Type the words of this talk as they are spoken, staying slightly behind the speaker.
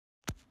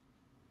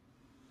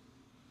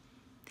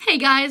Hey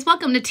guys,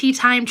 welcome to Tea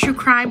Time True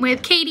Crime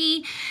with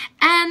Katie,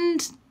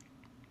 and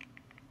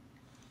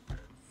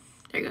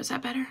there goes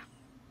that better.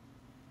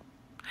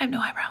 I have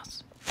no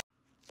eyebrows.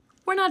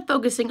 We're not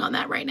focusing on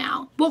that right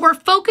now. What we're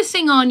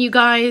focusing on, you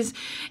guys,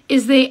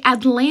 is the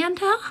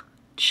Atlanta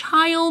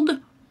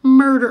child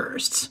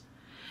murders.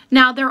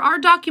 Now, there are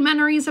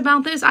documentaries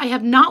about this. I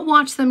have not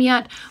watched them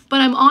yet,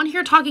 but I'm on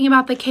here talking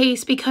about the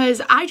case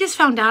because I just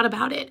found out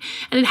about it.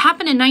 And it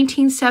happened in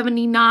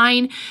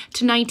 1979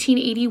 to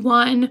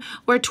 1981,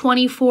 where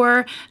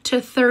 24 to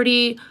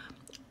 30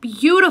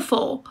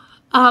 beautiful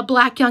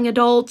Black young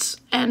adults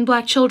and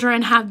Black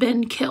children have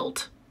been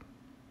killed.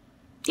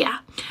 Yeah,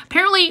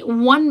 apparently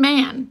one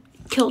man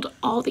killed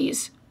all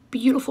these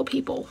beautiful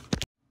people.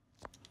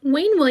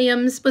 Wayne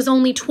Williams was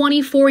only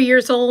 24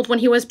 years old when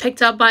he was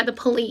picked up by the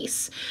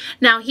police.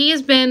 Now, he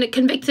has been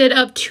convicted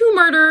of 2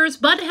 murders,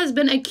 but has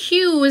been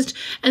accused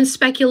and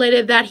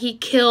speculated that he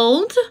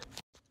killed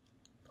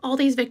all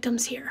these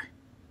victims here.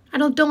 I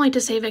don't like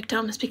to say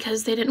victims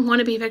because they didn't want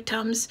to be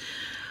victims.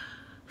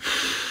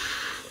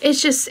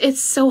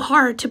 It's so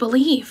hard to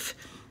believe.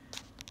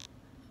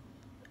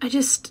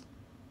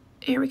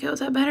 Here we go, is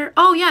that better?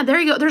 Oh yeah, there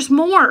you go, there's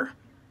more.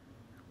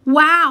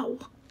 Wow.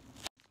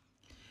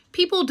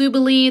 People do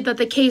believe that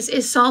the case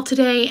is solved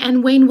today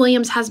and Wayne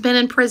Williams has been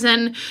in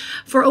prison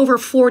for over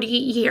 40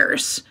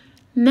 years.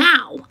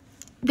 Now,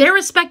 there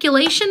is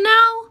speculation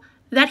now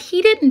that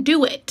he didn't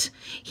do it.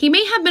 He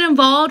may have been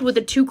involved with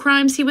the 2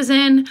 crimes he was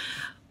in,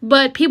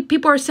 but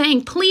people are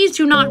saying, please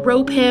do not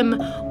rope him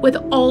with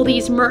all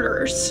these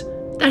murders.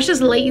 That's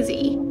just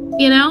lazy,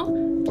 you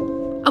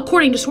know?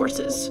 According to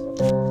sources.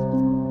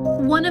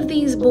 One of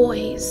these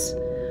boys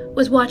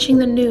was watching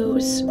the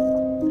news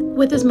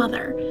with his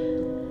mother.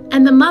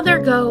 And the mother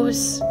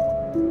goes,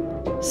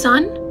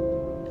 son,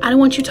 I don't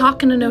want you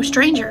talking to no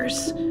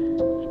strangers.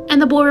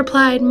 And the boy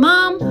replied,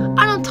 Mom,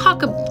 I don't talk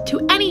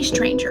to any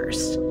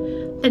strangers.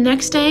 The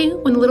next day,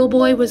 when the little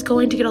boy was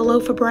going to get a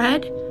loaf of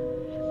bread,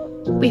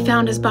 we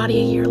found his body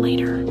a year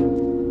later.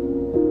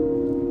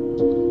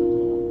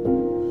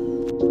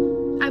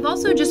 I've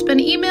also just been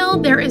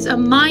emailed. There is a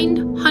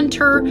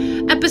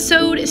Mindhunter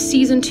episode,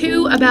 season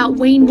 2, about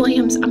Wayne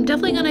Williams. I'm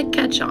definitely gonna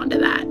catch on to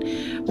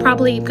that.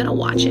 Probably gonna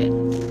watch it.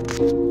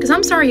 Because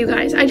I'm sorry, you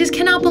guys, I just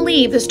cannot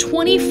believe this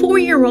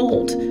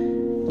 24-year-old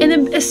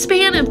in a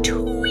span of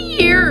 2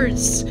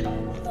 years,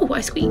 oh,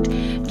 I squeaked,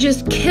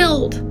 just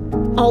killed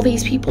all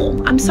these people.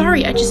 I'm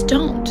sorry, I just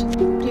don't.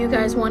 Do you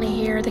guys want to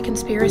hear the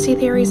conspiracy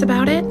theories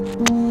about it?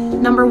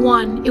 Number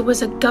 1, it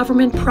was a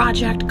government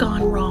project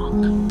gone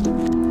wrong.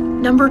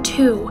 Number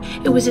 2,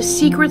 it was a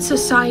secret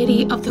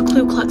society of the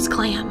Ku Klux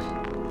Klan.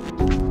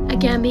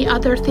 Again, the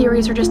other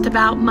theories are just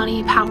about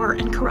money, power,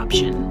 and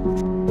corruption.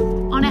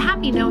 On a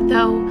happy note,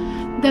 though,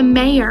 the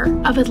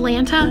mayor of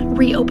Atlanta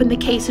reopened the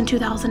case in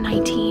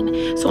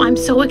 2019, so I'm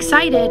so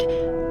excited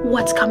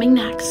what's coming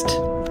next.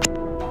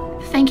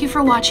 Thank you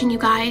for watching, you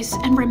guys,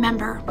 and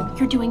remember,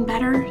 you're doing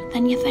better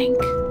than you think.